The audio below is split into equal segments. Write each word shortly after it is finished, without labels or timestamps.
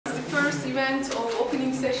first event of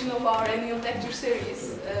opening session of our annual lecture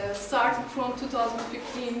series started from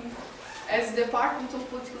 2015. As Department of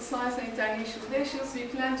Political Science and International Relations, we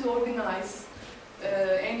plan to organize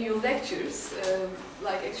annual lectures,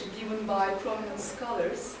 like actually given by prominent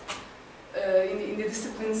scholars in the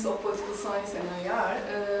disciplines of political science and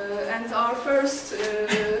IR. And our first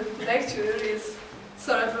lecturer is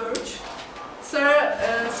Sarah Birch.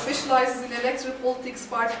 Sarah specializes in electoral politics,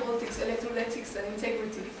 party politics, electrolytics, and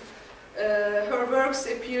integrity. Her works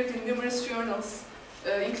appeared in numerous journals,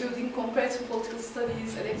 including Comparative Political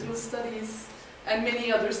Studies, Electoral Studies, and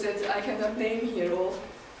many others that I cannot name here all.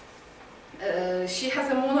 She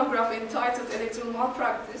has a monograph entitled Electoral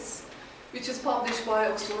Malpractice, which is published by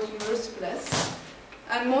Oxford University Press.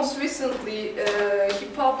 And most recently, he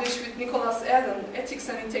published with Nicholas Allen, Ethics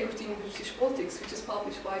and Integrity in British Politics, which is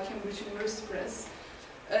published by Cambridge University Press.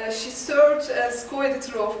 She served as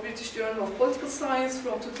co-editor of British Journal of Political Science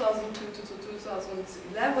from 2002 to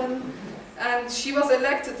 2011, and she was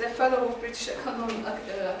elected a Fellow of British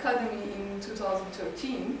Academy in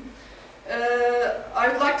 2013. I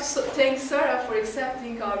would like to thank Sarah for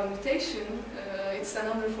accepting our invitation. It's an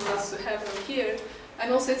honor for us to have her here.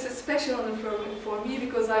 And also it's a special honor for me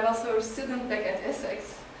because I was her student back at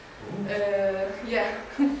Essex. Yeah.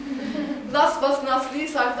 Last but not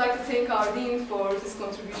least, I'd like to thank our Dean for his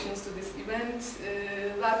contributions to this event.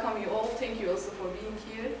 Welcome you all. Thank you also for being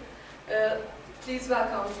here. Please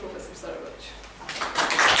welcome Professor Sarah Birch.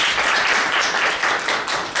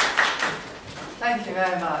 Thank you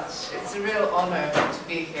very much. It's a real honour to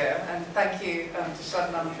be here, and thank you to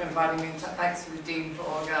Shadman for inviting me. Thanks to the Dean for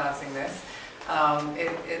organising this.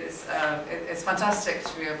 It's fantastic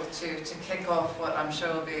to be able to kick off what I'm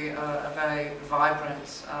sure will be a very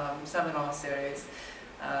vibrant seminar series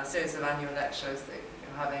of annual lectures that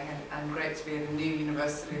you're having, and great to be at a new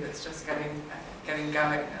university that's just getting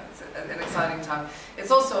going. It's an exciting time. It's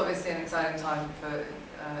also obviously an exciting time for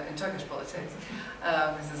in Turkish politics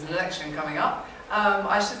because there's an election coming up.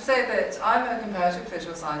 I should say that I'm a comparative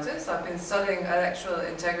political scientist. I've been studying electoral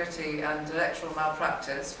integrity and electoral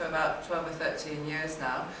malpractice for about 12 or 13 years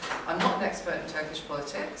now. I'm not an expert in Turkish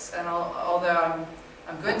politics, and although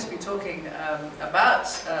I'm going to be talking about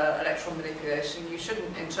electoral manipulation, you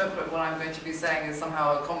shouldn't interpret what I'm going to be saying as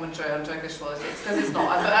somehow a commentary on Turkish politics, because it's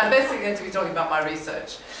not. I'm basically going to be talking about my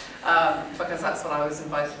research, because that's what I was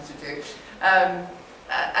invited to do.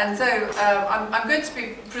 And so I'm going to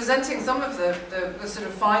be presenting some of the sort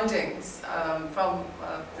of findings from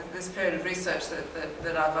this period of research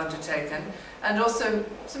that I've undertaken, and also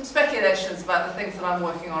some speculations about the things that I'm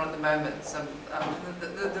working on at the moment, some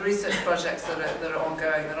the research projects that are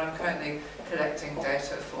ongoing that I'm currently collecting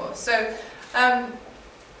data for. So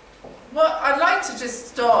well, I'd like to just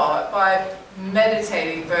start by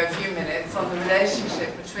meditating for a few minutes on the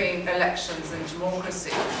relationship between elections and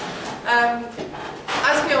democracy.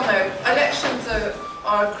 As we all know, elections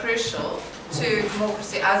are crucial to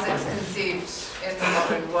democracy as it's conceived in the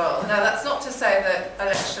modern world. Now, that's not to say that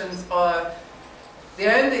elections are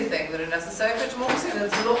the only thing that are necessary for democracy.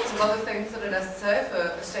 There's lots of other things that are necessary for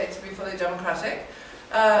a state to be fully democratic.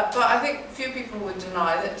 But I think few people would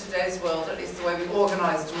deny that in today's world, at least the way we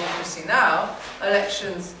organise democracy now,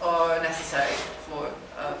 elections are necessary for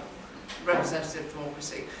representative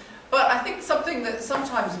democracy. But I think something that's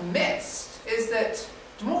sometimes missed is that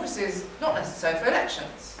democracy is not necessary for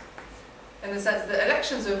elections, in the sense that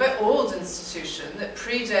elections are a very old institution that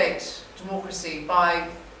predate democracy by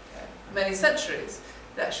many centuries.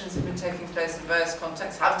 Elections have been taking place in various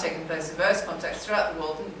contexts, have taken place in various contexts throughout the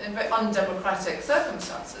world in very undemocratic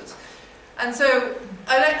circumstances. And so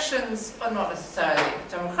elections are not necessarily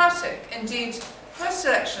democratic. Indeed, most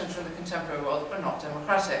elections in the contemporary world are not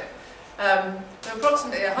democratic. There are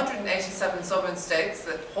approximately 187 sovereign states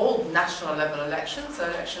that hold national level elections, so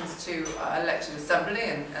elections to elected assembly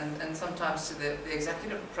and sometimes to the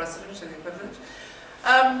executive, president or the equivalent.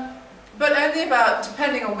 But only about,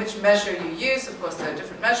 depending on which measure you use, of course there are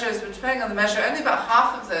different measures, but depending on the measure, only about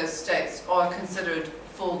half of those states are considered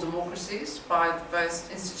full democracies by the various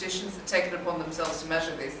institutions that take it upon themselves to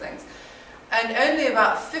measure these things. And only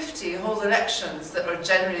about 50 hold elections that are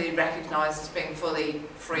generally recognised as being fully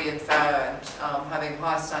free and fair and having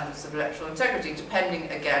high standards of electoral integrity, depending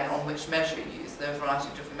again on which measure you use. There are a variety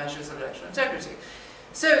of different measures of electoral integrity.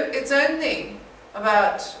 So it's only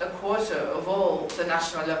about a quarter of all the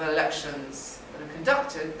national level elections that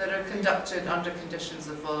are conducted under conditions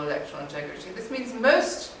of full electoral integrity. This means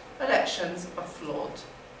most elections are flawed.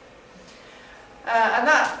 And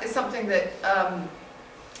that is something that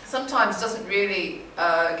sometimes doesn't really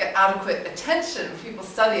get adequate attention when people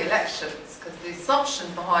study elections, because the assumption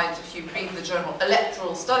behind, if you read the journal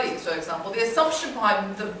Electoral Studies, for example, the assumption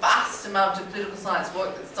behind the vast amount of political science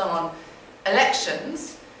work that's done on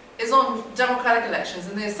elections is on democratic elections,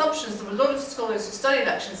 and the assumptions of a lot of scholars who study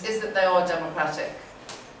elections is that they are democratic,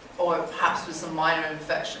 or perhaps with some minor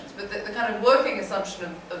imperfections. But the kind of working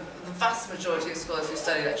assumption of the vast majority of scholars who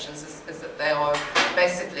study elections is that they are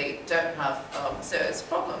basically don't have serious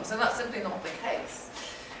problems, and that's simply not the case.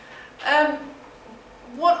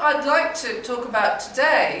 What I'd like to talk about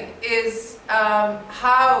today is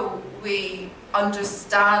how we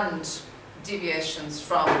understand deviations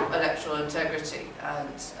from electoral integrity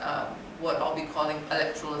and what I'll be calling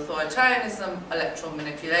electoral authoritarianism, electoral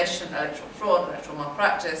manipulation, electoral fraud, electoral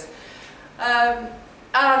malpractice. And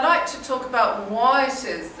I'd like to talk about why it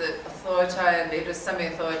is that authoritarian leaders,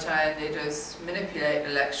 semi-authoritarian leaders manipulate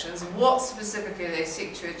elections, what specifically they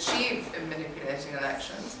seek to achieve in manipulating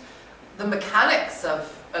elections, the mechanics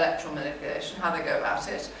of electoral manipulation, how they go about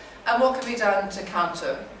it, and what can be done to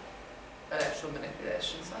counter electoral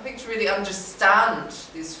manipulations. I think to really understand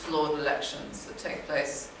these flawed elections that take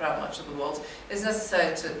place throughout much of the world is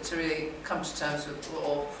necessary to really come to terms with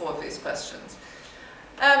all four of these questions.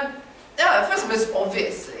 First and most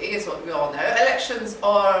obviously is what we all know. Elections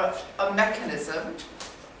are a mechanism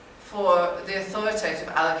for the authoritative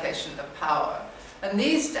allocation of power. And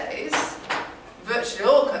these days, virtually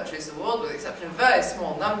all countries of the world, with the exception of a very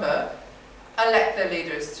small number, elect their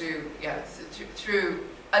leaders through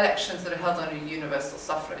elections that are held under universal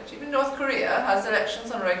suffrage. Even North Korea has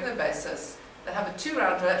elections on a regular basis. They have a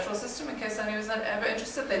two-round electoral system, in case anyone's ever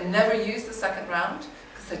interested. They never use the second round,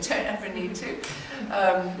 because they don't ever need to.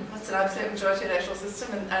 What's an absolute majority electoral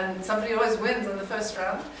system, and somebody always wins on the first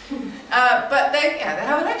round. But they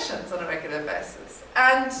have elections on a regular basis.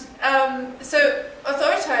 And so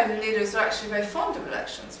authoritarian leaders are actually very fond of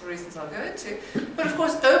elections, for reasons I'll go into. But of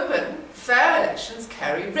course, open, fair elections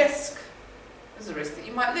carry risk. There's a risk that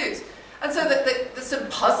you might lose. And so the sort of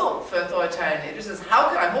puzzle for authoritarian leaders is, how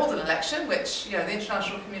can I hold an election, which the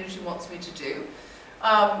international community wants me to do,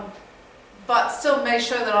 but still make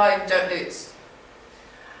sure that I don't lose.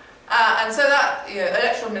 And so that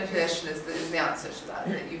electoral manipulation is the answer to that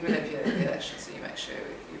you manipulate the election so you make sure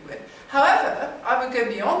you win. However, I would go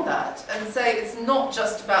beyond that and say it's not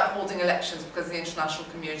just about holding elections because the international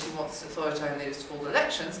community wants authoritarian leaders to hold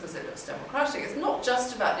elections because it looks democratic. It's not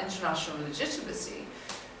just about international legitimacy.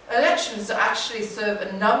 Elections actually serve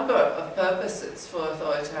a number of purposes for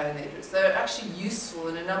authoritarian leaders. They're actually useful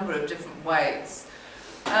in a number of different ways.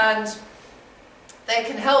 And they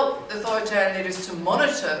can help authoritarian leaders to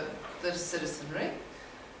monitor the citizenry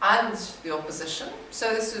and the opposition.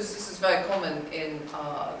 So this is very common in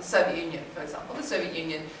the Soviet Union, for example. The Soviet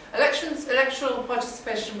Union, electoral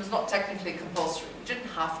participation was not technically compulsory. You didn't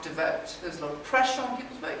have to vote. There was a lot of pressure on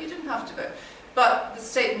people to vote. You didn't have to vote. But the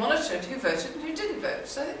state monitored who voted and who didn't vote.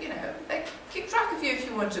 So, they keep track of you if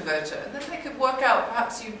you weren't a voter. And then they could work out,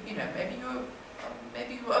 perhaps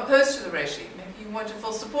maybe you were opposed to the regime. Maybe you weren't a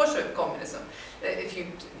full supporter of communism if you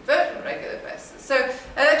didn't vote on a regular basis. So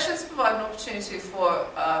elections provide an opportunity for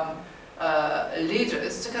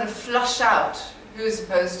leaders to kind of flush out who's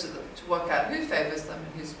opposed to them, to work out who favours them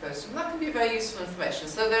and who's opposed to them. That can be very useful information.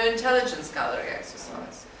 So they're intelligence gathering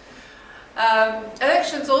exercise.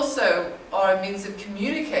 Elections also are a means of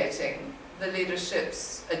communicating the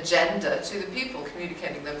leadership's agenda to the people,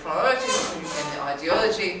 communicating their priorities, communicating their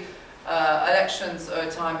ideology. Elections are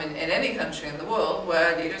a time in any country in the world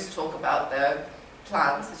where leaders talk about their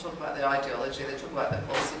plans, they talk about their ideology, they talk about their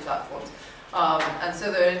policy platforms. And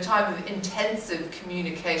so they're in a time of intensive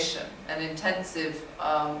communication and intensive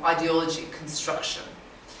ideology construction.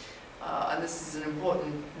 And this is an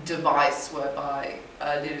important device whereby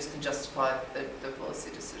leaders can justify their policy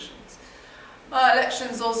decisions.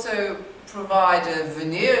 Elections also provide a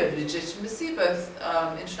veneer of legitimacy, both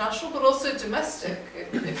international but also domestic.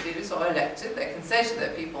 If leaders are elected, they can say to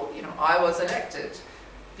their people, I was elected.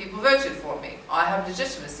 People voted for me. I have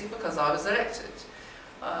legitimacy because I was elected.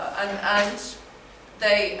 And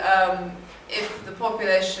they, if the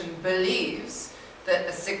population believes that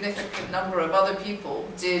a significant number of other people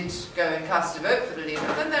did go and cast a vote for the leader,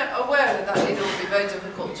 then they're aware that that leader will be very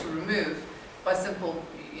difficult to remove by simple,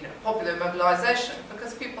 popular mobilization,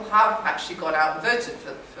 because people have actually gone out and voted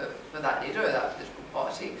for that leader or that political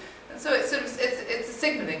party. And so it's a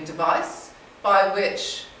signaling device by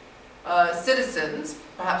which citizens,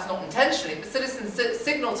 perhaps not intentionally, but citizens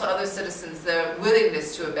signal to other citizens their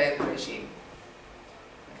willingness to obey the regime.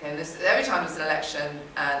 Okay, every time there's an election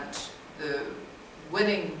and the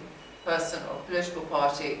winning person or political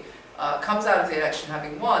party comes out of the election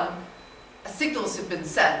having won, signals have been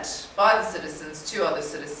sent by the citizens to other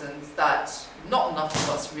citizens that not enough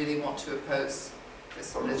of us really want to oppose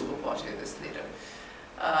this political party or this leader.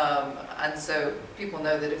 And so people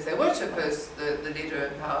know that if they were to oppose the leader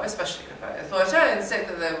in power, especially a very authoritarian state,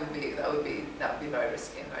 that would be very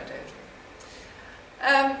risky and very dangerous.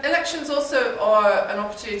 Elections also are an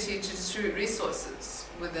opportunity to distribute resources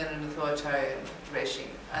within an authoritarian regime.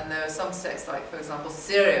 And there are some states, like for example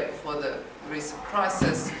Syria before the recent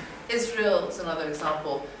crisis, Israel is another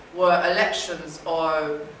example, where elections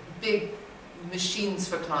are big machines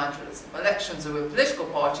for clientelism. Elections are where political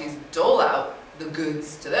parties dole out the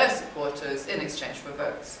goods to their supporters in exchange for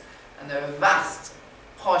votes. And there are vast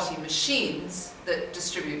party machines that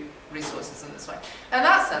distribute resources in this way. In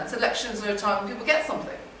that sense, elections are a time when people get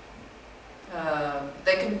something.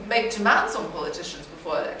 They can make demands on politicians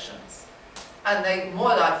before elections. And they're more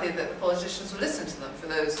likely that the politicians will listen to them for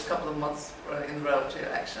those couple of months in the run-up to the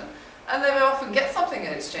election. And they will often get something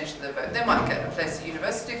in exchange for their vote. They might get a place at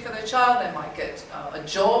university for their child, they might get a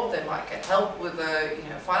job, they might get help with a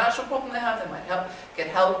financial problem they have, they might get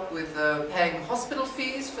help with paying hospital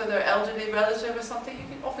fees for their elderly relative or something. You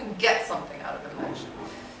can often get something out of an election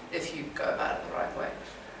if you go about it the right way.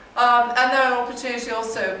 And there are opportunities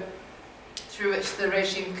also through which the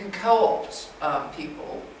regime can co-opt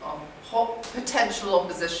people, potential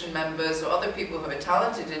opposition members or other people who are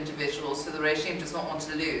talented individuals who the regime does not want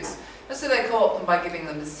to lose. And so they co-opt them by giving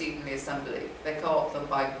them a seat in the assembly. They co-opt them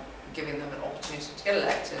by giving them an opportunity to get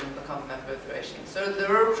elected and become a member of the regime. So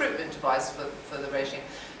they're a recruitment device for the regime.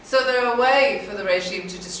 So they're a way for the regime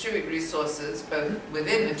to distribute resources both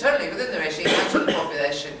internally within the regime and to the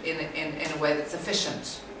population in a way that's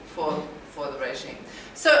efficient for the regime.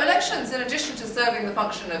 So elections, in addition to serving the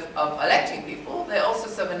function of electing people, they also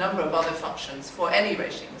serve a number of other functions for any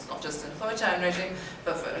regime. It's not just an authoritarian regime,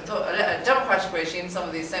 but for a democratic regime, some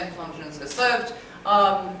of these same functions are served,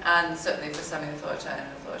 and certainly for semi-authoritarian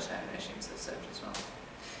and authoritarian regimes are served as well.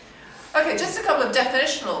 Okay, just a couple of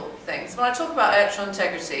definitional things. When I talk about electoral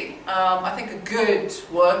integrity, I think a good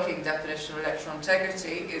working definition of electoral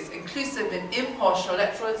integrity is inclusive and impartial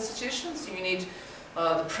electoral institutions. So you need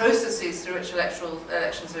the processes through which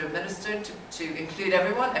elections are administered to include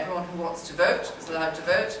everyone who wants to vote is allowed to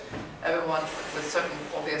vote, everyone with certain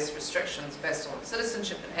obvious restrictions based on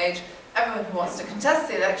citizenship and age, everyone who wants to contest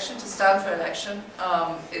the election, to stand for election,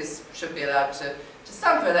 should be allowed to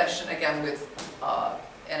stand for election, again with,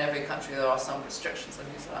 in every country there are some restrictions on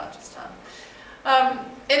who's allowed to stand.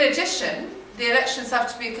 In addition, the elections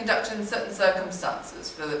have to be conducted in certain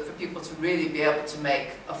circumstances for people to really be able to make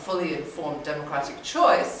a fully informed democratic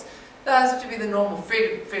choice. There has to be the normal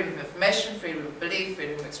freedom of information, freedom of belief,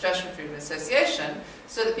 freedom of expression, freedom of association,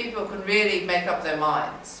 so that people can really make up their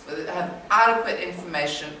minds, have adequate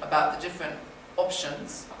information about the different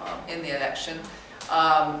options in the election,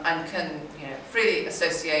 and can freely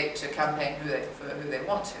associate to campaign for who they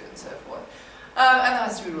want to, and so forth. And there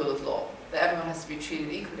has to be rule of law, that everyone has to be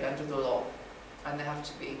treated equally under the law, and they have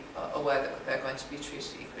to be aware that they're going to be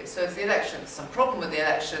treated equally. So if the election, there's some problem with the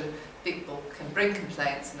election, people can bring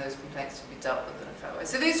complaints, and those complaints will be dealt with in a fair way.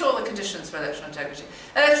 So these are all the conditions for electoral integrity.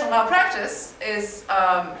 Electoral malpractice is,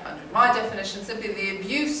 under my definition, simply the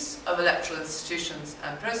abuse of electoral institutions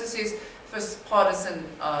and processes for partisan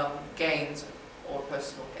gains or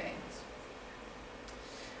personal gains.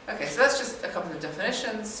 Okay, so that's just a couple of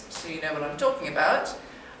definitions, so you know what I'm talking about.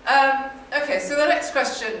 Okay, so the next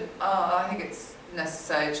question I think it's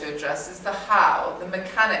necessary to address is the how, the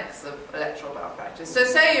mechanics of electoral malpractice. So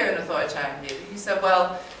say you're an authoritarian leader, you said,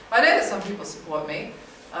 well, I know that some people support me,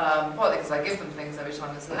 partly because I give them things every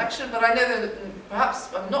time there's an election, but I know that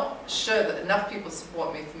perhaps I'm not sure that enough people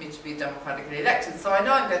support me for me to be democratically elected, so I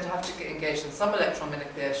know I'm going to have to get engaged in some electoral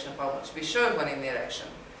manipulation if I want to be sure of winning the election.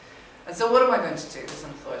 And so what am I going to do as an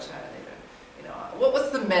authoritarian leader? What's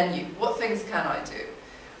the menu? What things can I do?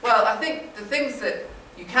 Well, I think the things that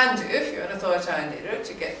you can do if you're an authoritarian leader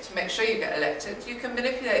to make sure you get elected, you can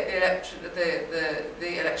manipulate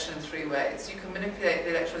the election in three ways. You can manipulate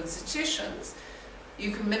the electoral institutions,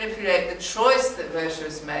 you can manipulate the choice that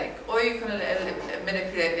voters make, or you can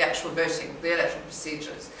manipulate the actual voting, the electoral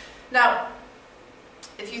procedures. Now,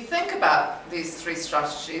 if you think about these three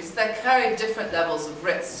strategies, they carry different levels of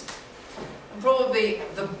risk. And probably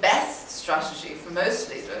the best strategy for most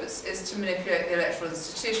leaders is to manipulate the electoral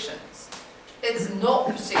institutions. It's not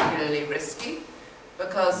particularly risky,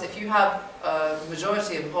 because if you have a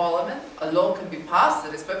majority in Parliament, a law can be passed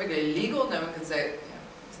that is perfectly legal, no one can say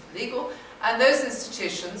it's legal, And those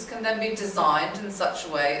institutions can then be designed in such a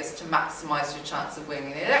way as to maximise your chance of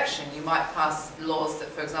winning the election. You might pass laws that,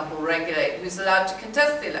 for example, regulate who's allowed to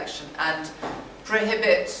contest the election and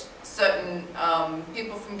prohibit certain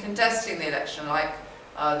people from contesting the election. Like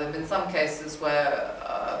there have been some cases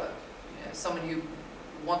where someone who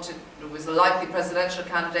was a likely presidential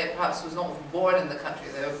candidate perhaps was not born in the country.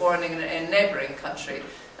 They were born in a neighbouring country.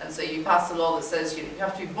 And so you pass a law that says you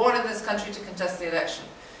have to be born in this country to contest the election.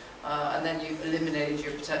 And then you've eliminated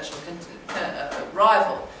your potential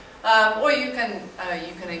rival. Or you can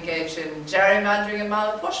engage in gerrymandering and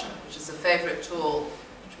malapportionment, which is a favourite tool,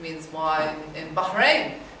 which means why in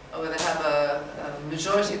Bahrain, where they have a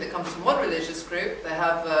majority that comes from one religious group, they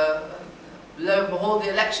have, lo and behold, the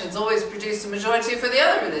elections always produce a majority for the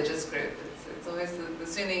other religious group. It's always the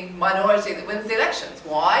Sunni minority that wins the elections.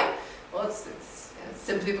 Why? Well, it's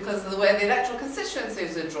simply because of the way the electoral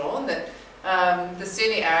constituencies are drawn, that the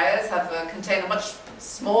Sunni areas contain a much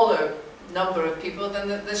smaller number of people than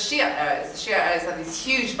the Shia areas. The Shia areas have these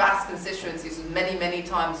huge, vast constituencies with many, many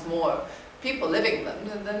times more people living in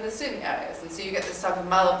them than the Sunni areas. And so you get this type of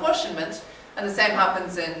malapportionment, and the same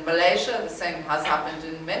happens in Malaysia, the same has happened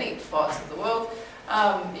in many parts of the world.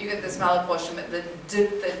 You get this malapportionment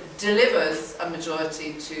that delivers a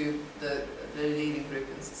majority to the leading group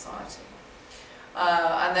in society.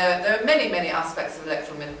 And there are many, many aspects of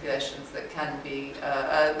electoral manipulations that can be,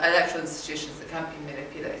 electoral institutions that can be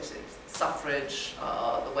manipulated. Suffrage,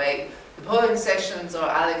 the way the polling stations are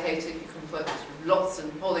allocated. You can put lots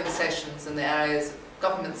of polling stations in the areas of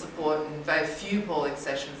government support and very few polling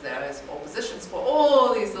stations in the areas of opposition support.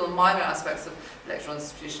 All these little minor aspects of electoral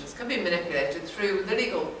institutions can be manipulated through the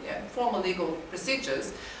legal, formal legal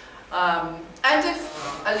procedures. And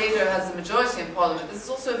if a leader has a majority in Parliament, this is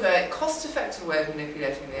also a very cost-effective way of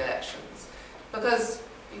manipulating the elections, because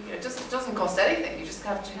it doesn't cost anything. You just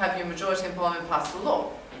have to have your majority in Parliament pass the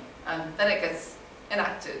law, and then it gets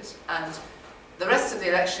enacted, and the rest of the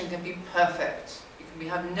election can be perfect. We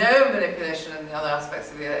have no manipulation in the other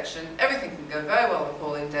aspects of the election. Everything can go very well on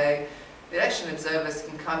polling day. The election observers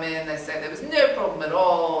can come in, they say there was no problem at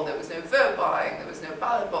all, there was no vote buying, there was no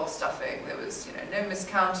ballot box stuffing, there was no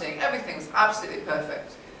miscounting, everything's absolutely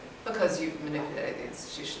perfect because you've manipulated the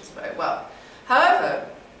institutions very well. However,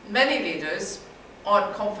 many leaders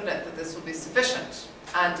aren't confident that this will be sufficient,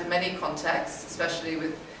 and in many contexts, especially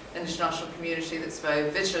with an international community that's very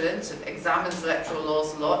vigilant and examines electoral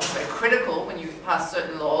laws a lot, very critical when you pass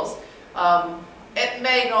certain laws, it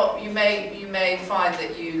may not. You may find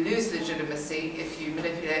that you lose legitimacy if you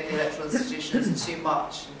manipulate the electoral institutions too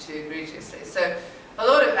much and too egregiously. So a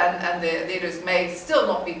lot of and the leaders may still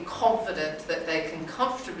not be confident that they can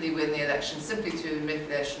comfortably win the election simply through the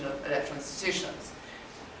manipulation of electoral institutions.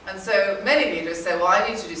 And so many leaders say, well, I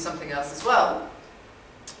need to do something else as well.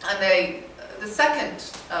 And the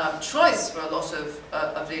second choice for a lot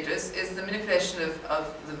of leaders is the manipulation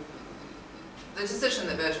of the decision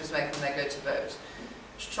that voters make when they go to vote,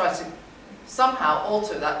 to try to somehow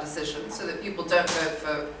alter that decision so that people don't vote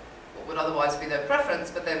for what would otherwise be their preference,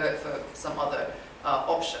 but they vote for some other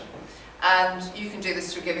option. And you can do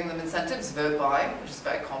this through giving them incentives, vote buying, which is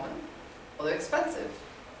very common, although expensive.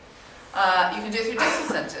 You can do it through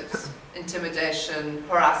disincentives, intimidation,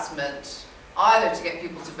 harassment, either to get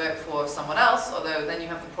people to vote for someone else, although then you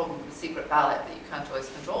have the problem of the secret ballot that you can't always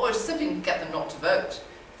control, or just simply get them not to vote.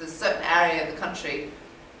 There's a certain area of the country,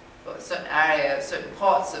 or a certain area, certain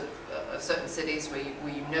parts of certain cities where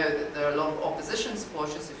you know that there are a lot of opposition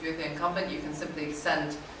supporters. If you're the incumbent, you can simply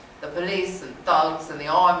send the police and thugs and the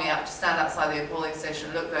army out to stand outside the polling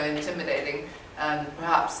station, look very intimidating, and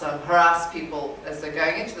perhaps harass people as they're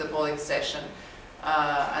going into the polling station.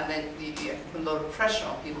 And then you can put a lot of pressure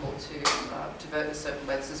on people to vote a certain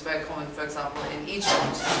way. This is very common, for example, in Egypt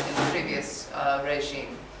in the previous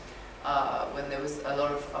regime, when there was a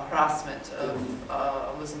lot of harassment of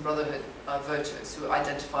Muslim Brotherhood voters who were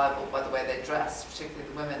identifiable by the way they dressed, particularly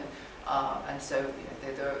the women. And so,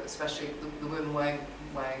 they were, especially the women wearing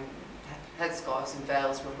headscarves and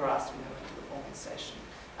veils were harassed when they went to the polling station.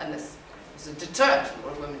 And this was a deterrent. A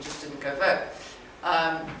lot of women just didn't go vote.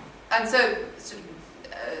 And so,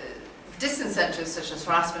 disincentives such as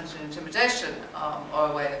harassment and intimidation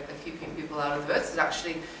are a way of keeping people out of the votes.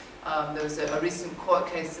 Actually, there was a recent court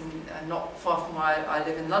case not far from where I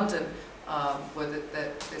live in London, where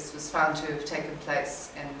this was found to have taken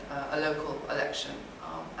place in a local election,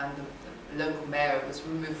 and the local mayor was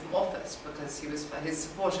removed from office because his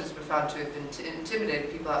supporters were found to have intimidated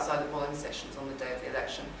people outside the polling stations on the day of the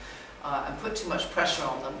election, and put too much pressure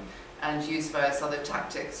on them, and used various other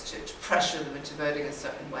tactics to pressure them into voting a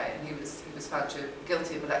certain way. And he was found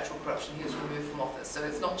guilty of electoral corruption. He was removed from office. So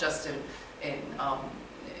it's not just in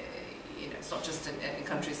it's not just in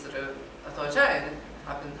countries that are authoritarian, it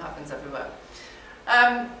happens everywhere.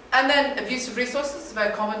 And then abuse of resources is a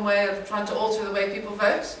very common way of trying to alter the way people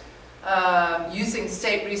vote. Using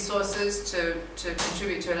state resources to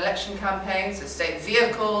contribute to an election campaign, so state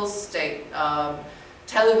vehicles, state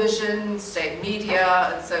television, state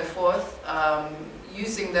media, and so forth,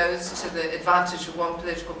 using those to the advantage of one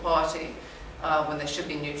political party when they should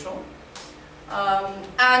be neutral.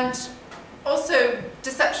 And also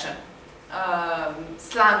deception,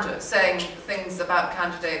 slander, saying things about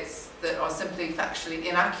candidates that are simply factually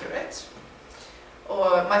inaccurate.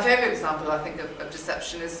 Or my favorite example, I think, of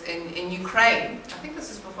deception is in Ukraine. I think this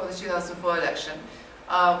was before the 2004 election.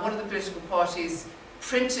 One of the political parties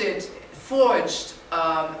forged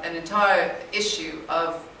an entire issue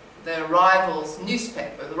of their rival's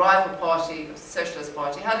newspaper. The rival party, the Socialist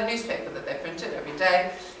Party, had a newspaper that they printed every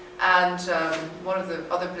day, and one of the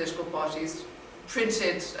other political parties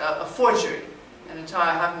printed a forgery, an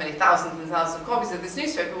entire how many thousands and thousands of copies of this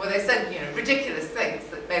newspaper, where they said ridiculous things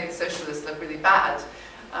that made the socialists look really bad,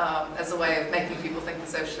 as a way of making people think the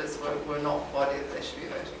socialists were not the party that they should be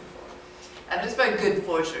voting for. And it was a very good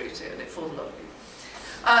forgery too, and it fooled a lot of people.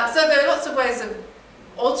 So there are lots of ways of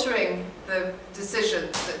altering the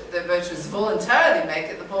decisions that the voters voluntarily make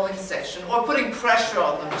at the polling station, or putting pressure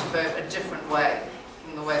on them to vote a different way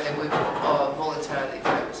from the way they would voluntarily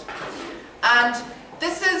vote. And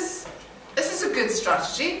this is a good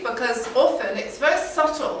strategy, because often it's very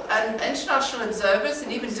subtle, and international observers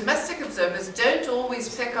and even domestic observers don't always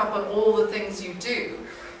pick up on all the things you do.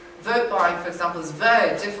 Vote buying, for example, is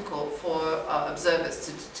very difficult for observers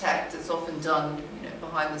to detect. It's often done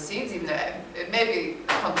behind the scenes, even though it may be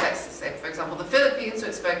context, say, for example, the Philippines, where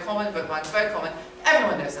it's very common, vote buying is very common.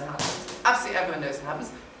 Everyone knows it happens. Absolutely everyone knows it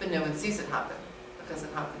happens, but no one sees it happen, because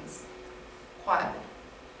it happens quietly.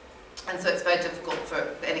 And so it's very difficult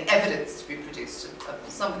for any evidence to be produced of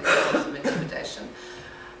somebody's forms of intimidation.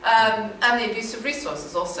 And the abuse of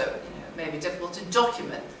resources also, it may be difficult to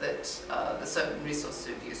document that the certain resources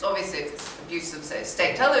are abused. Obviously, if it's abuse of, say,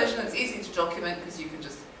 state television, it's easy to document because you can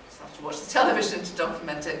just have to watch the television to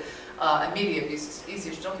document it. And media abuse is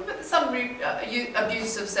easier to document. But some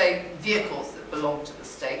abuse of, say, vehicles that belong to the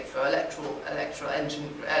state for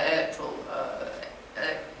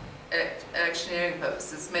electioneering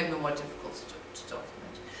purposes may be more difficult to document.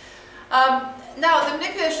 Now, the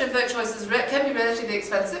manipulation of vote choices can be relatively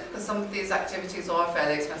expensive, because some of these activities are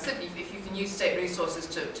fairly expensive. If you can use state resources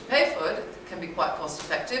to pay for it, it can be quite cost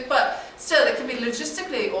effective, but still it can be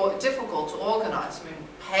logistically difficult to organise. I mean,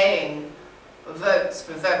 paying votes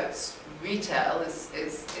for votes, retail, is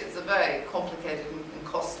a very complicated and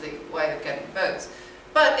costly way of getting votes.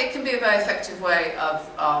 But it can be a very effective way of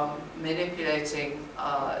manipulating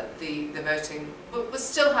the voting, but we're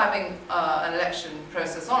still having an election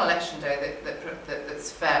process on election day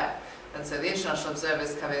that's fair. And so the international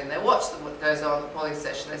observers come in, they watch what goes on at the polling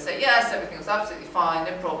station, they say, yes, everything was absolutely fine,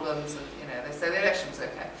 no problems, and they say the election was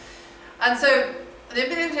okay. And so the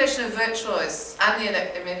manipulation of vote choice and the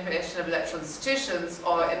manipulation of electoral institutions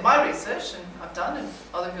are, in my research, and I've done, and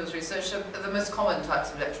other people's research, are the most common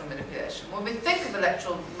types of electoral manipulation. When we think of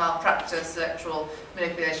electoral malpractice, electoral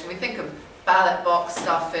manipulation, we think of ballot box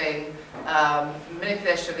stuffing,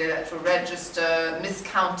 manipulation of the electoral register,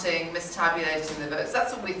 miscounting, mistabulating the votes.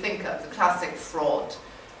 That's what we think of, the classic fraud.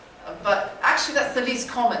 But actually that's the least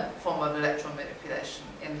common form of electoral manipulation.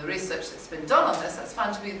 In the research that's been done on this, that's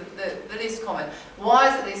found to be the least common. Why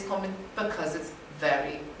is it least common? Because it's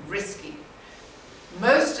very risky.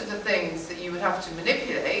 Most of the things that you would have to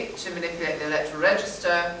manipulate the electoral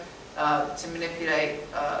register, to manipulate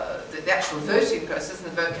the actual voting process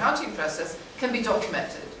and the vote counting process, can be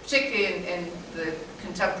documented. Particularly in the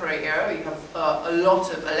contemporary era, you have a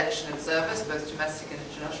lot of election observers, both domestic and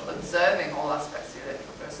international, observing all aspects of the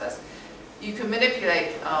electoral process. You can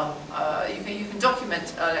manipulate, you can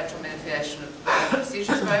document electoral manipulation of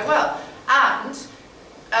procedures very well. And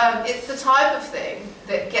it's the type of thing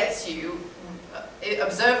that gets you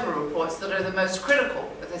observer reports that are the most critical.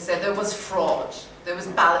 As I said, there was fraud, there was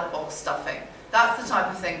ballot box stuffing. That's the type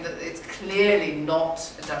of thing that it's clearly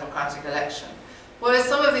not a democratic election. Whereas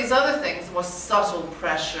some of these other things, more subtle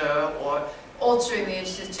pressure or altering the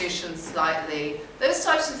institution slightly, those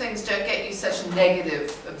types of things don't get you such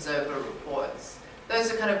negative observer reports.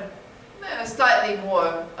 Those are kind of slightly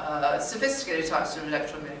more sophisticated types of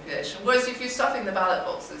electoral manipulation. Whereas if you're stuffing the ballot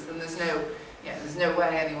boxes, then there's no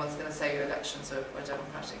way anyone's going to say your elections are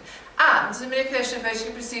democratic. And the manipulation of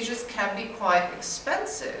voting procedures can be quite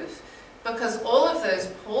expensive, because all of those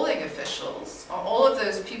polling officials, or all of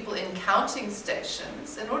those people in counting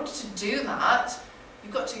stations, in order to do that,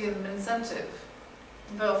 you've got to give them an incentive.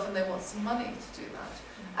 And very often they want some money to do that.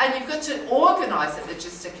 And you've got to organise it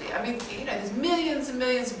logistically. I mean, you know, there's millions and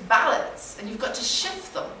millions of ballots, and you've got to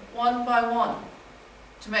shift them one by one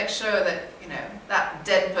to make sure that, you know, that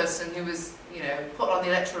dead person who was, you know, put on the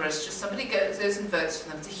electoral register, somebody goes and votes for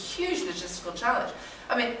them. It's a huge logistical challenge.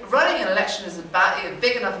 I mean, running an election is a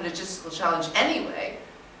big enough logistical challenge anyway,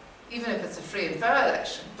 even if it's a free and fair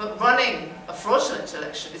election. But running a fraudulent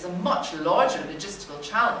election is a much larger logistical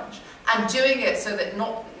challenge. And doing it so that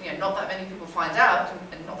not that many people find out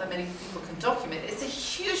and not that many people can document it, it's a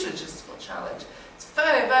huge logistical challenge. It's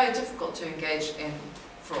very, very difficult to engage in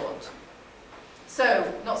fraud.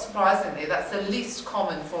 So, not surprisingly, that's the least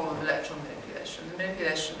common form of electoral manipulation. The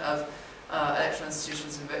manipulation of electoral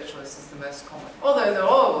institutions and virtualists is the most common. Although there are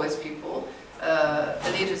always people,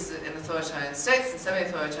 leaders in authoritarian states and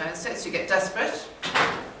semi-authoritarian states, who get desperate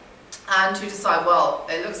and who decide, well,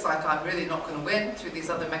 it looks like I'm really not going to win through these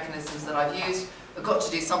other mechanisms that I've used. I've got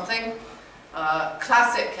to do something.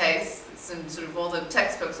 Classic case, it's in sort of all the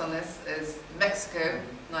textbooks on this, is Mexico,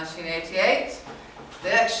 1988. The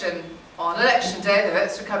election, on election day, the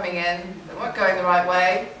votes were coming in. They weren't going the right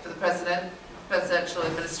way for the presidential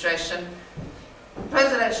administration. The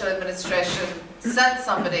presidential administration sent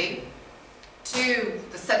somebody to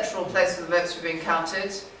the central place where the votes were being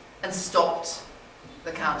counted and stopped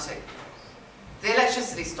the counting. The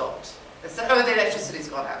electricity stopped. They said, oh, the electricity's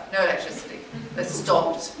gone out. No electricity. They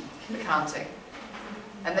stopped the counting.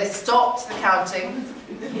 And they stopped the counting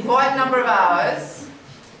for quite a number of hours.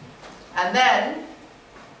 And then,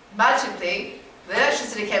 magically, the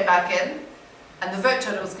electricity came back in, and the vote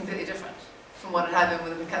total was completely different from what had happened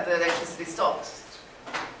when the electricity stopped.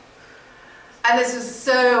 And this was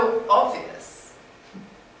so obvious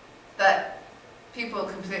that people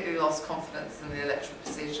completely lost confidence in the electoral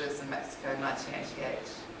procedures in Mexico in 1988.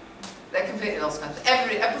 They completely lost confidence.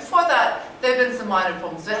 And before that, there had been some minor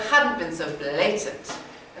problems, but it hadn't been so blatant.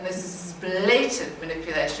 And this is blatant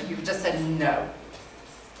manipulation. People just said, no,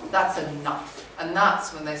 that's enough. And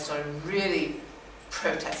that's when they started really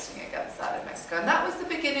protesting against that in Mexico. And that was the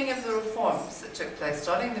beginning of the reforms that took place,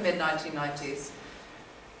 starting in the mid-1990s.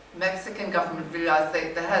 Mexican government realized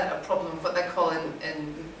they had a problem of what they call in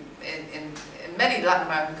many Latin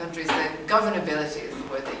American countries, the governability is the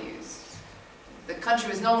word they use. The country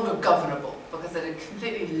was no longer governable because it had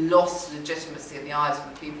completely lost legitimacy in the eyes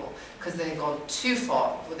of the people because they had gone too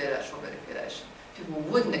far with the electoral manipulation. People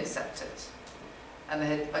wouldn't accept it. And they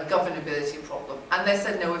had a governability problem. And they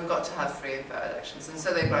said, no, we've got to have free and fair elections. And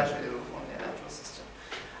so they gradually reformed the electoral system.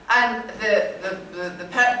 And the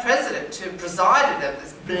president who presided over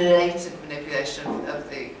this blatant manipulation of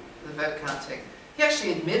the vote counting, he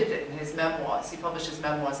actually admitted it in his memoirs. He published his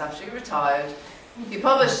memoirs after he retired. He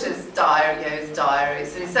published his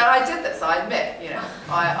diaries, and he said, I did this, I admit,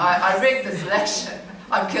 I rigged this election.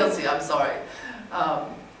 I'm guilty, I'm sorry.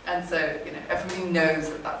 And so, everybody knows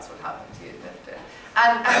that that's what happened to you.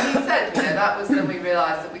 And he said, that was when we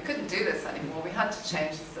realized that we couldn't do this anymore. We had to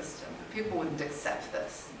change the system. People wouldn't accept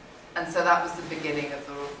this. And so that was the beginning of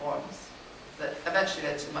the reforms that eventually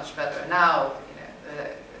led to much better. Now,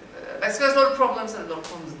 Mexico has a lot of problems, and a lot of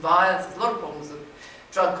problems with violence, there's a lot of problems with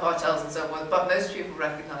drug cartels and so forth, but most people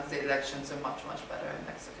recognize the elections are much, much better in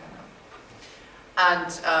Mexico now.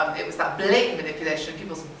 And it was that blatant manipulation,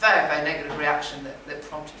 people's very, very negative reaction that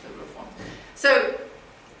prompted the reform. So,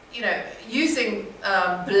 using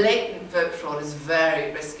blatant vote fraud is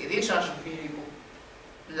very risky. The international community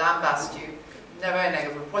will lambast you, they're very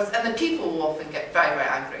negative reports, and the people will often get very, very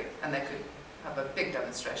angry, and they could have a big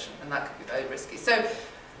demonstration, and that could be very risky. So,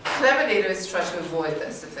 clever leaders try to avoid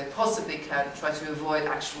this if they possibly can, try to avoid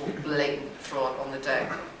actual blatant fraud on the day.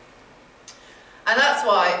 And that's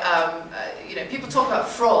why, people talk about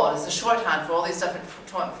fraud as a shorthand for all these different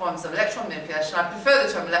forms of electoral manipulation. I prefer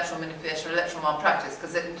the term electoral manipulation or electoral malpractice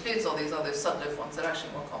because it includes all these other subtler forms that are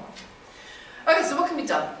actually more common. Okay, so what can be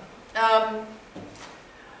done?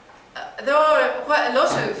 There are quite a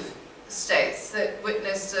lot of states that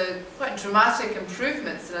witnessed quite dramatic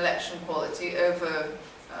improvements in election quality over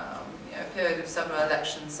a period of several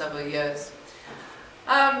elections, several years.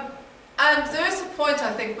 And there is a point,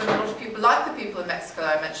 I think, when a lot of people, like the people in Mexico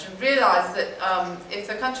I mentioned, realized that if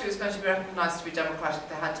the country was going to be recognized to be democratic,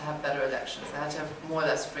 they had to have better elections. They had to have more or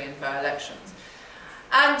less free and fair elections.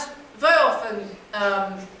 And very often,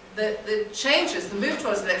 the changes, the move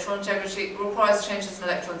towards electoral integrity requires changes in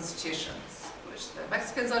electoral institutions, which the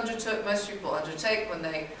Mexicans undertook, most people undertake when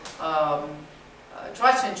they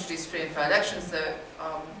try to introduce free and fair elections. There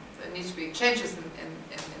need to be changes in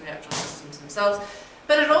the electoral systems themselves.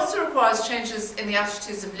 But it also requires changes in the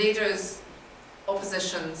attitudes of leaders,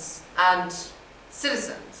 oppositions, and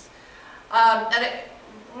citizens. And it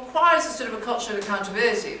requires a sort of a culture of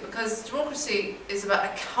accountability, because democracy is about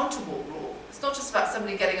accountable rule. It's not just about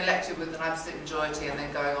somebody getting elected with an absolute majority and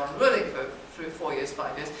then going on ruling for 3 or 4 years,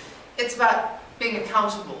 5 years. It's about being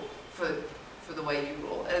accountable for the way you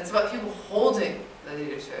rule. And it's about people holding the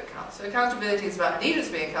leader to account. So accountability is about leaders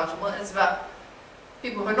being accountable, and it's about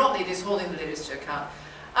people who are not leaders holding the leaders to account.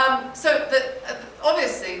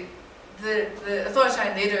 Obviously, the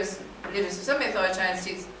authoritarian leaders of semi-authoritarian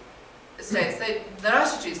states, their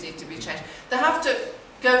attitudes need to be changed. They have to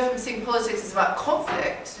go from seeing politics as about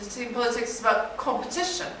conflict to seeing politics as about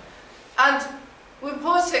competition. And when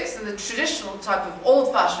politics in the traditional type of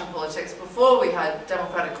old-fashioned politics, before we had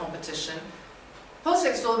democratic competition,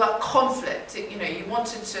 politics was all about conflict. You know, you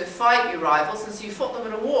wanted to fight your rivals, and so you fought them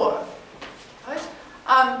in a war, right?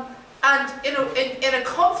 And in a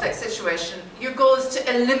conflict situation, your goal is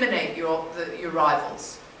to eliminate your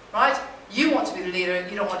rivals, right? You want to be the leader,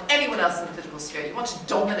 you don't want anyone else in the political sphere, you want to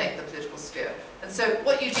dominate the political sphere. And so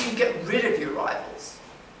what you do, you get rid of your rivals.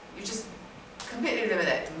 You just completely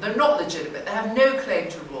eliminate them. They're not legitimate, they have no claim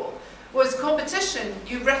to rule. Whereas competition,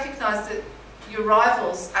 you recognise that your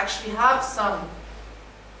rivals actually have some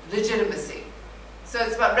legitimacy. So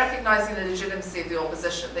it's about recognising the legitimacy of the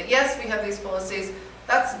opposition. That yes, we have these policies,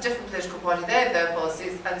 that's a different political party, they have their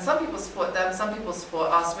policies, and some people support them, some people support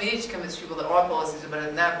us. We need to convince people that our policies are better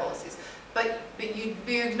than their policies. But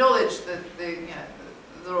you acknowledge the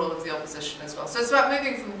role of the opposition as well. So it's about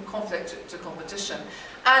moving from conflict to competition.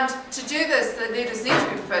 And to do this, the leaders need to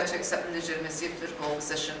be prepared to accept the legitimacy of political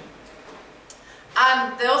opposition.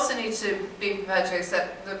 And they also need to be prepared to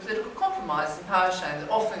accept the political compromise and power sharing that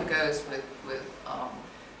often goes with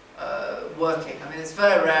working. I mean, it's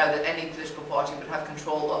very rare that any political party would have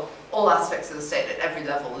control of all aspects of the state at every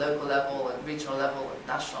level, local level and regional level and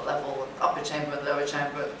national level and upper chamber and lower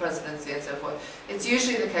chamber, the presidency and so forth. It's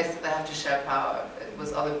usually the case that they have to share power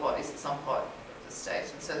with other parties at some part of the state.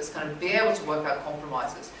 And so it's kind of being able to work out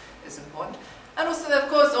compromises is important. And also, of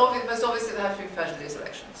course, most obviously they have to be prepared for these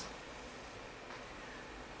elections.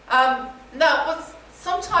 Now, what's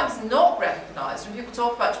sometimes not recognised when people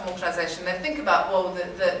talk about democratisation, they think about, well,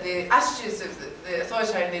 the attitudes of the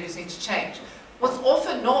authoritarian leaders need to change. What's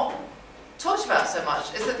often not talked about so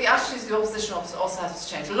much is that the attitudes of the opposition also have to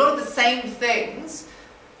change. A lot of the same things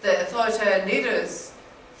that authoritarian leaders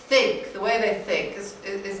think, the way they think,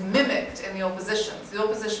 is mimicked in the opposition. So the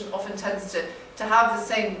opposition often tends to have the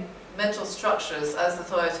same mental structures as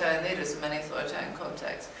authoritarian leaders in many authoritarian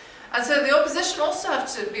contexts. And so the opposition also have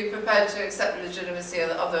to be prepared to accept the legitimacy of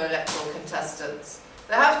the other electoral contestants.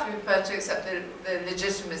 They have to be prepared to accept the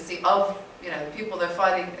legitimacy of the people they're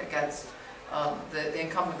fighting against, the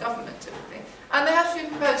incumbent government typically. And they have to be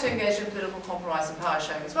prepared to engage in political compromise and power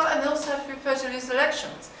sharing as well. And they also have to be prepared to lose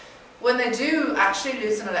elections. When they do actually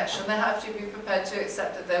lose an election, they have to be prepared to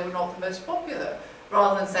accept that they were not the most popular,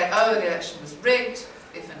 rather than saying, oh, the election was rigged,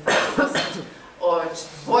 if in fact it wasn't, or to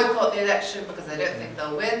boycott the election because they don't think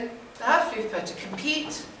they'll win. They have to be prepared to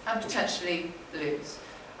compete and potentially lose.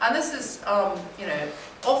 And this is,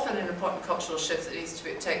 often an important cultural shift that needs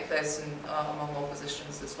to take place among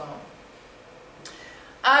oppositions as well.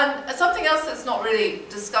 And something else that's not really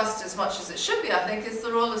discussed as much as it should be, I think, is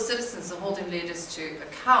the role of citizens in holding leaders to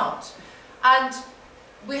account. And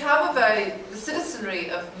we have the citizenry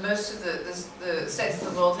of most of the states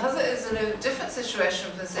of the world is in a different situation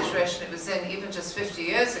from the situation it was in even just 50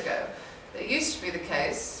 years ago. It used to be the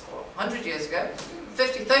case, or 100 years ago,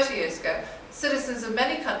 50, 30 years ago, citizens of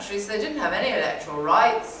many countries, they didn't have any electoral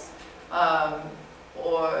rights,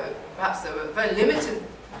 or perhaps there were a very limited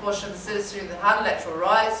portion of the citizenry that had electoral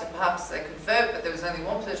rights, and perhaps they could vote, but there was only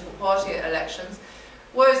one political party at elections,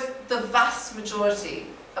 whereas the vast majority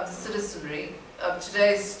of the citizenry of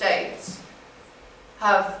today's states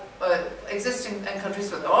have existing in countries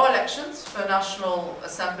where there are elections for national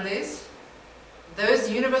assemblies. There is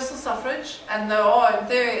universal suffrage, and there are, in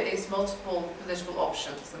theory at least, multiple political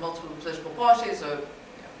options, the multiple political parties or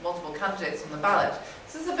multiple candidates on the ballot.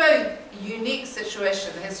 This is a very unique situation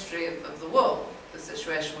in the history of the world, the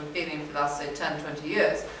situation we've been in for the last, say, 10, 20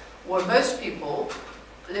 years, where most people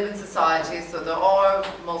live in societies where there are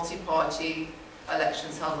multi-party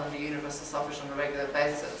elections held under universal suffrage on a regular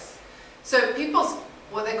basis. So people's,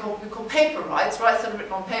 what we call paper rights that are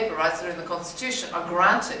written on paper, rights that are in the Constitution, are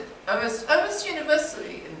granted almost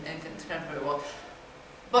universally in contemporary world.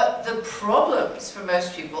 But the problems for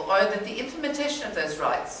most people are that the implementation of those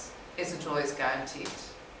rights isn't always guaranteed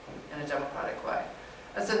in a democratic way.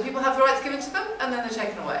 And so people have the rights given to them, and then they're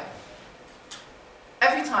taken away.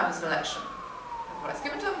 Every time there's an election, the rights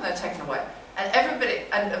given to them, and they're taken away. And everybody,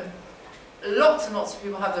 and lots and lots of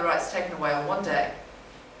people have their rights taken away on one day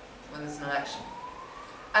when there's an election.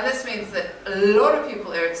 And this means that a lot of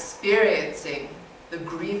people are experiencing the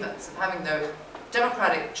grievance of having their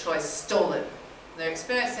democratic choice stolen. They're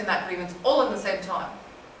experiencing that grievance all at the same time.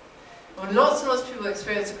 When lots and lots of people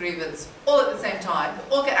experience a grievance all at the same time,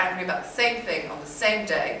 they all get angry about the same thing on the same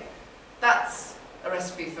day, that's a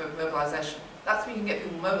recipe for mobilization. That's when you can get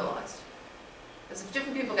people mobilized. Because if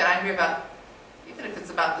different people get angry about, even if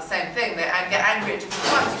it's about the same thing, they get angry at different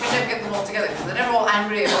times, you can never get them all together because they're never all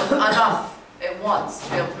angry enough at once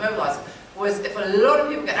to be able to mobilize them. Whereas if a lot of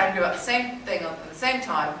people get angry about the same thing at the same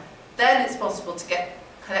time, then it's possible to get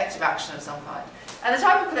collective action of some kind. And the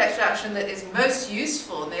type of collective action that is most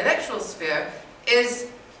useful in the electoral sphere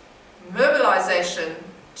is mobilization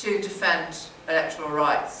to defend electoral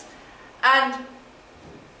rights. And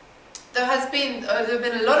there have been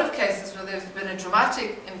a lot of cases where there's been a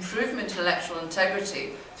dramatic improvement in electoral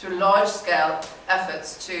integrity through large-scale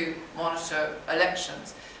efforts to monitor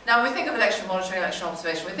elections. Now, when we think of election monitoring, election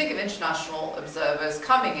observation, we think of international observers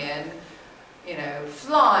coming in, you know,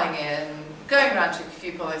 flying in, going around to a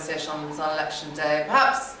few polling stations on election day,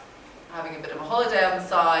 perhaps having a bit of a holiday on the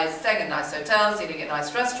side, staying in nice hotels, eating at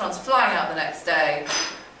nice restaurants, flying out the next day,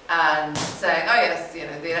 and saying, oh yes, you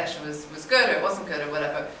know, the election was good or it wasn't good or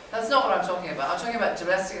whatever. That's not what I'm talking about. I'm talking about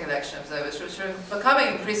domestic election observers, which are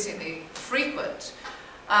becoming increasingly frequent.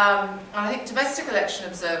 And I think domestic election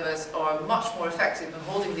observers are much more effective in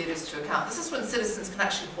holding leaders to account. This is when citizens can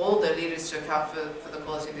actually hold their leaders to account for the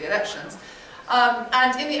quality of the elections.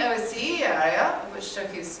 And in the OSCE area, of which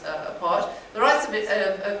Turkey is a part, the rights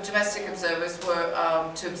of domestic observers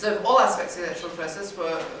were to observe all aspects of the electoral process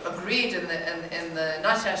were agreed in the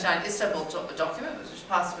 1999 Istanbul document, which was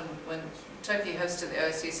passed when Turkey hosted the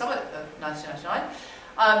OSCE summit of 1999.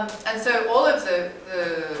 And so all of the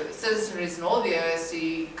citizenries in all of the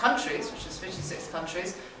OSCE countries, which is 56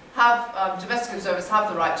 countries, have domestic observers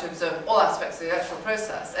have the right to observe all aspects of the electoral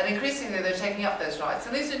process, and increasingly they're taking up those rights.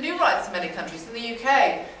 And these are new rights in many countries. In the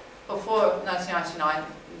UK, before 1999,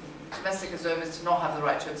 domestic observers did not have the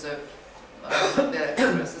right to observe the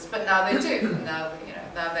electoral process, but now they do. Now, you know,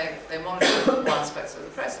 now they monitor all aspects of the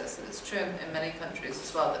process, and it's true in many countries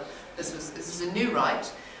as well that this is a new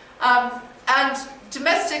right. And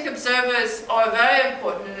domestic observers are very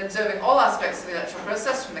important in observing all aspects of the electoral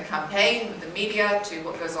process, from the campaign, with the media, to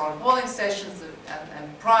what goes on in polling stations,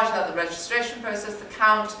 and prior to that, the registration process, the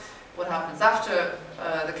count, what happens after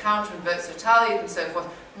the count when votes are tallied, and so forth,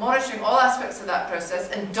 monitoring all aspects of that process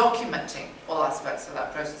and documenting all aspects of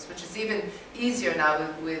that process, which is even easier now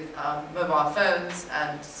with mobile phones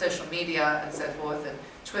and social media and so forth, and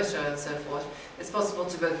Twitter and so forth. It's possible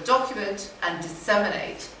to both document and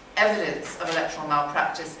disseminate evidence of electoral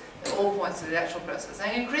malpractice at all points of the electoral process.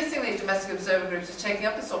 And increasingly, domestic observer groups are taking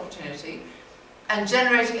up this opportunity and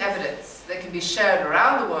generating evidence that can be shared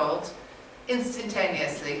around the world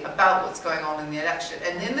instantaneously about what's going on in the election.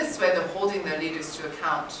 And in this way, they're holding their leaders to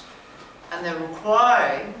account, and they're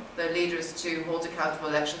requiring their leaders to hold accountable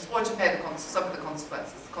elections or to pay some of the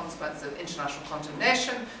consequences of international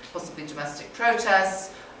condemnation, possibly domestic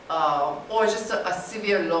protests, or just a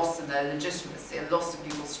severe loss in their legitimacy and loss of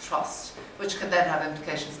people's trust, which can then have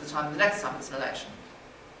implications at the next time there's an election.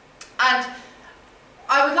 And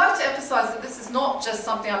I would like to emphasize that this is not just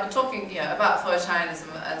something, I've been talking about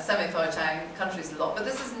authoritarianism and semi-authoritarian countries a lot, but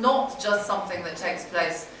this is not just something that takes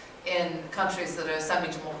place in countries that are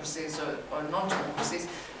semi-democracies or non-democracies,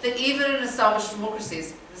 that even in established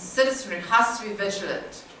democracies, the citizenry has to be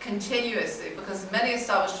vigilant continuously, because many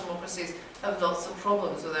established democracies have lots of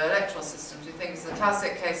problems with their electoral systems. We think it's the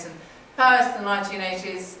classic case in Paris in the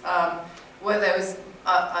 1980s, where there was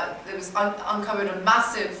uncovered a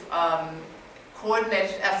massive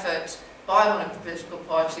coordinated effort by one of the political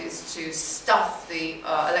parties to stuff the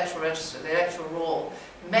electoral register, the electoral roll.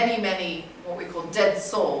 Many what we call dead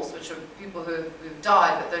souls, which are people who've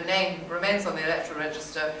died, but their name remains on the electoral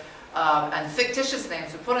register, and fictitious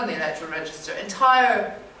names were put on the electoral register.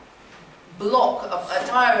 Entire blocks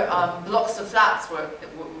of flats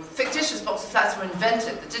fictitious blocks of flats were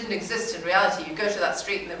invented that didn't exist in reality. You go to that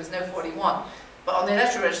street and there was no 41. But on the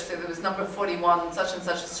electoral register there was number 41, such and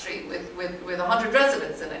such a street with 100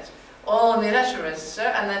 residents in it, all on the electoral register,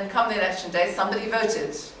 and then come the election day, somebody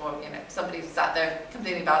voted, or somebody sat there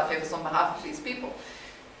completing ballot papers on behalf of these people.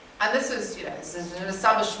 And this was, this is an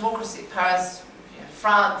established democracy. Paris,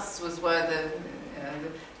 France was where the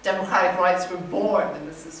democratic rights were born, and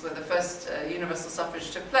this is where the first universal suffrage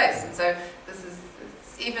took place. And so this is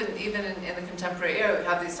even in the contemporary era, we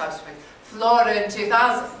have these types of things. Florida in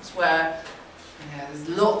 2000, where there's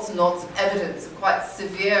lots and lots of evidence of quite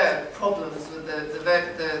severe problems with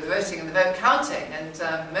the voting and the vote counting,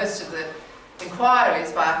 and most of the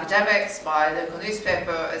inquiries by academics, by local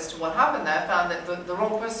newspaper as to what happened there found that the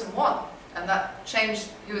wrong person won, and that changed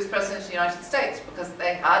who was president of the United States because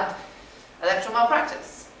they had electoral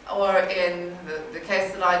malpractice. Or in the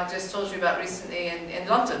case that I just told you about recently in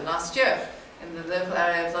London last year, in the local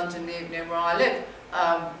area of London near where I live,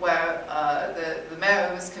 where the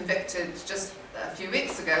mayor was convicted just a few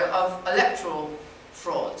weeks ago of electoral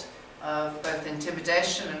fraud, of both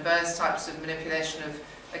intimidation and various types of manipulation of,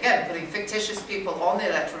 again, putting fictitious people on the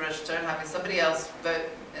electoral register and having somebody else vote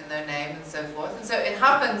in their name and so forth. And so it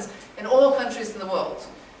happens in all countries in the world.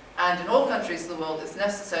 And in all countries in the world, it's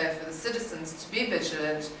necessary for the citizens to be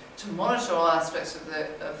vigilant, to monitor all aspects of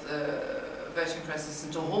the voting process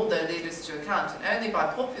and to hold their leaders to account. And only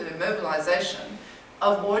by popular mobilization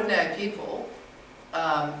of ordinary people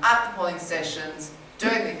at the polling stations,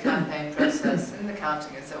 during the campaign process, in the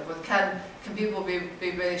counting and so forth, can people be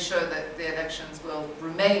really sure that the elections will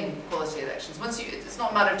remain quality elections. It's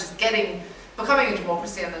not a matter of just becoming a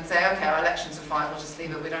democracy and then saying, okay, our elections are fine, we'll just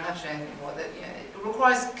leave it, we don't have to do anything more. It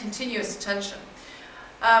requires continuous attention.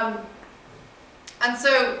 And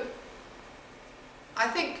so, I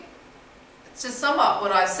think, to sum up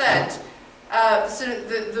what I've said,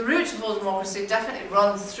 the root of all democracy definitely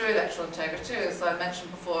runs through electoral integrity. As I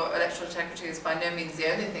mentioned before, electoral integrity is by no means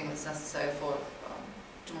the only thing that's necessary for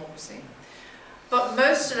democracy. But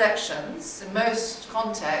most elections, in most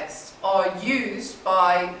contexts, are used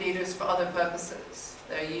by leaders for other purposes.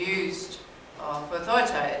 They're used for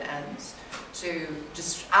authoritarian ends, to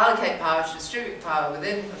allocate power, to distribute power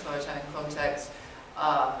within authoritarian contexts,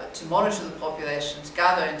 to monitor the population, to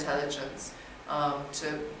gather intelligence,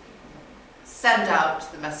 to send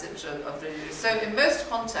out the message of the leaders. So in most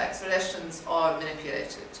contexts, elections are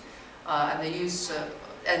manipulated, and they're used to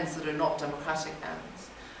ends that are not democratic ends.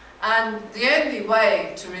 And the only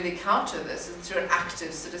way to really counter this is through an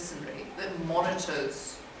active citizenry that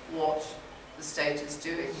monitors what the state is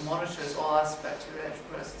doing, monitors all aspects of the electoral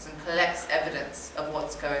process and collects evidence of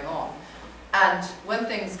what's going on. And when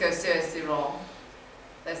things go seriously wrong,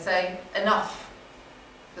 they say, enough.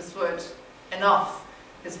 This word, enough,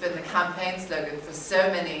 has been the campaign slogan for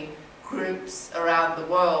so many groups around the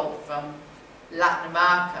world, from Latin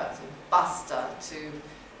America to Basta to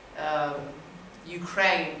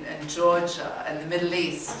Ukraine and Georgia and the Middle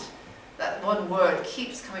East. That one word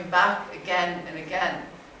keeps coming back again and again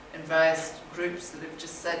in various groups that have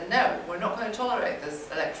just said, no, we're not going to tolerate this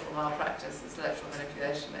electoral malpractice, this electoral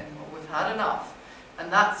manipulation anymore. We've had enough.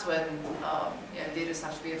 And that's when leaders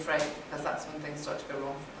have to be afraid, because that's when things start to go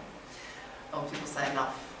wrong for them. Or people say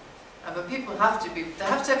enough. But people have to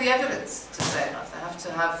have the evidence to say enough. They have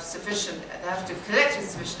to have collected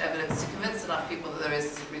sufficient evidence to convince enough people that there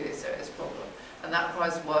is really a serious problem. And that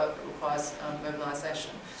requires work, it requires mobilization.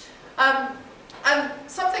 And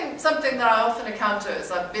something that I often encounter is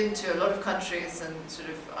I've been to a lot of countries and sort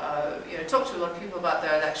of talked to a lot of people about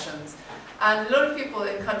their elections. And a lot of people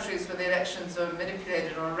in countries where the elections are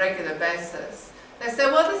manipulated on a regular basis, they say,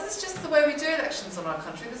 well, this is just the way we do elections in our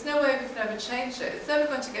country. There's no way we can ever change it. It's never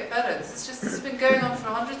going to get better. This has been going on for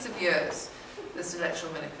hundreds of years, this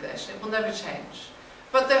electoral manipulation. It will never change.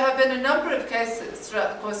 But there have been a number of cases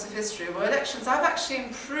throughout the course of history where elections have actually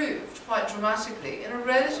improved quite dramatically in a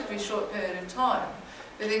relatively short period of time.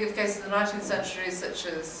 We think of cases in the 19th century, such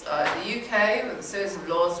as the UK, where a series of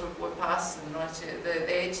laws were passed in between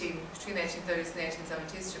the 1830s and the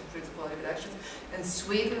 1870s to improve the quality of elections. In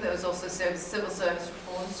Sweden, there was also a series of civil service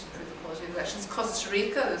reforms to improve the quality of elections. Costa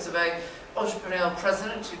Rica, there was a very entrepreneurial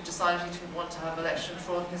president who decided he didn't want to have election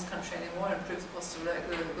fraud in his country anymore and improve the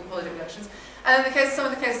quality of elections. And in some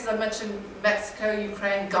of the cases I mentioned, Mexico,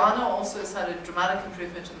 Ukraine, Ghana also has had a dramatic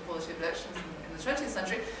improvement in the quality of elections in the 20th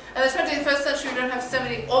century. And in the 21st century, we don't have so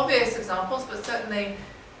many obvious examples, but certainly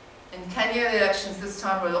in Kenya, the elections this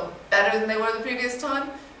time were a lot better than they were the previous time.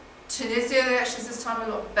 Tunisia, the elections this time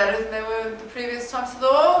were a lot better than they were the previous time. So there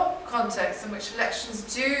are contexts in which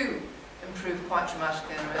elections do improve quite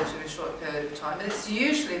dramatically in a relatively short period of time. And it's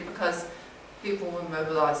usually because people were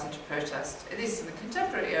mobilizing to protest, at least in the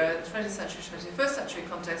contemporary era, in the 20th century, 21st century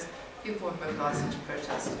context, people were mobilizing to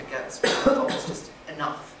protest against what was just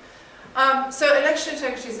enough. So election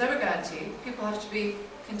integrity is never guaranteed. People have to be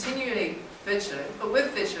continually vigilant, but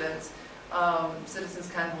with vigilance,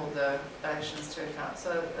 citizens can hold their elections to account,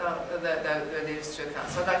 so their leaders to account.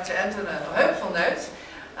 So I'd like to end on a hopeful note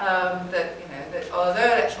that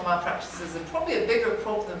although electoral malpractices are probably a bigger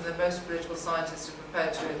problem than most political scientists are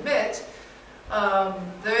prepared to admit,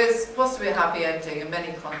 There is possibly a happy ending in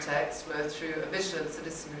many contexts where through a vigilant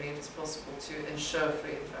citizenry it is possible to ensure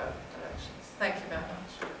free and fair elections. Thank you very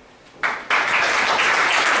much.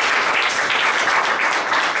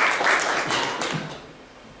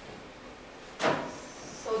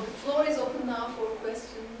 So the floor is open now for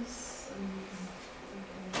questions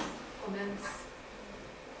and comments.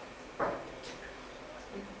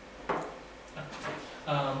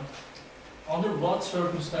 Under what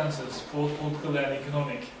circumstances, both political and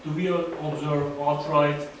economic, do we observe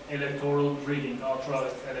outright electoral rigging,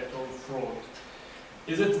 outright electoral fraud?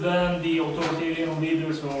 Is it when the authoritarian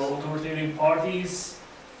leaders or authoritarian parties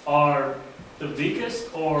are the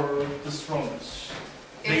weakest or the strongest?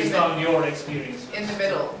 Based on your experience. In the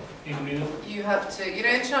middle. In the middle? You have to, you know,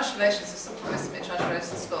 international relations, there's something with some international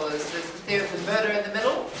relations scholars, there's the theory of the murder in the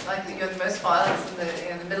middle, like you have the most violence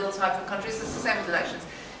in the middle type of countries. It's the same with elections.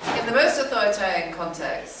 In the most authoritarian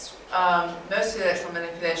context, most of the electoral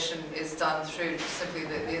manipulation is done through simply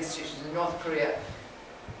the institutions. In North Korea,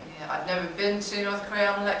 yeah, I've never been to North Korea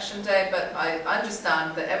on election day, but I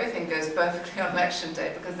understand that everything goes perfectly on election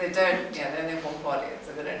day because they don't, they only have one party,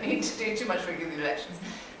 so they don't need to do too much rigging the elections.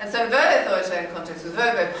 And so in very authoritarian contexts with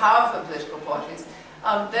very, very powerful political parties,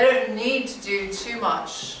 they don't need to do too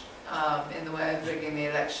much in the way of rigging the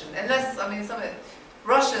election. Unless, I mean,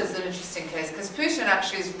 Russia is an interesting case because Putin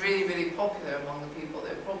actually is really, really popular among the people. They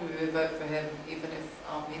would probably vote for him even if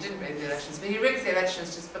he didn't rig the elections. But he rigs the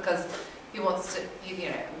elections just because he wants to,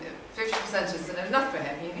 50% isn't enough for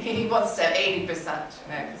him. He wants to have 80%,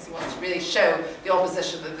 because he wants to really show the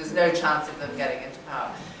opposition that there's no chance of them getting into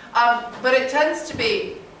power. But it tends to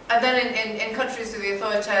be, and then in countries where the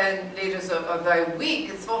authoritarian leaders are very weak,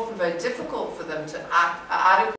 it's often very difficult for them to act adequately